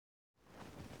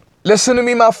Listen to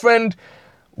me, my friend.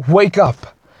 Wake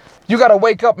up. You got to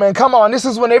wake up, man. Come on. This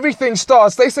is when everything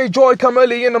starts. They say joy come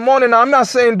early in the morning. Now, I'm not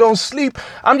saying don't sleep.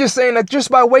 I'm just saying that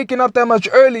just by waking up that much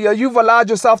earlier, you've allowed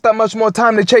yourself that much more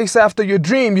time to chase after your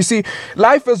dream. You see,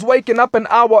 life is waking up an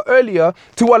hour earlier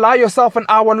to allow yourself an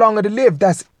hour longer to live.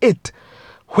 That's it.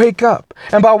 Wake up.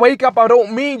 And by wake up, I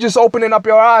don't mean just opening up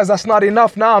your eyes. That's not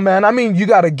enough now, man. I mean, you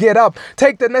got to get up.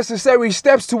 Take the necessary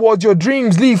steps towards your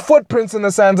dreams. Leave footprints in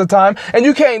the sands of time. And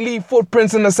you can't leave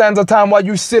footprints in the sands of time while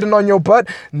you're sitting on your butt.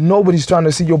 Nobody's trying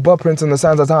to see your butt prints in the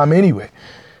sands of time anyway.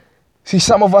 See,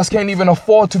 some of us can't even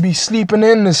afford to be sleeping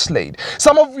in this slate.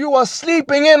 Some of you are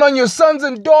sleeping in on your sons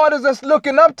and daughters that's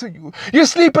looking up to you. You're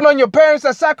sleeping on your parents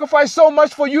that sacrificed so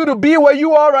much for you to be where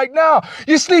you are right now.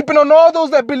 You're sleeping on all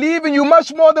those that believe in you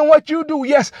much more than what you do.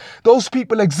 Yes, those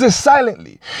people exist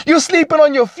silently. You're sleeping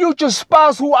on your future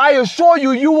spouse who I assure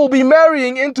you, you will be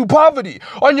marrying into poverty.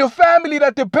 On your family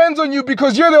that depends on you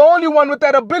because you're the only one with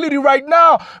that ability right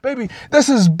now. Baby, this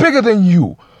is bigger than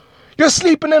you. You're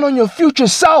sleeping in on your future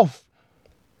self.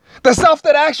 The self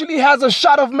that actually has a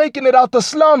shot of making it out the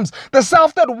slums. The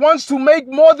self that wants to make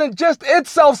more than just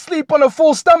itself sleep on a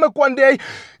full stomach one day.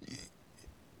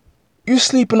 You're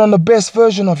sleeping on the best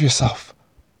version of yourself.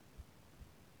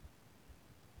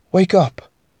 Wake up.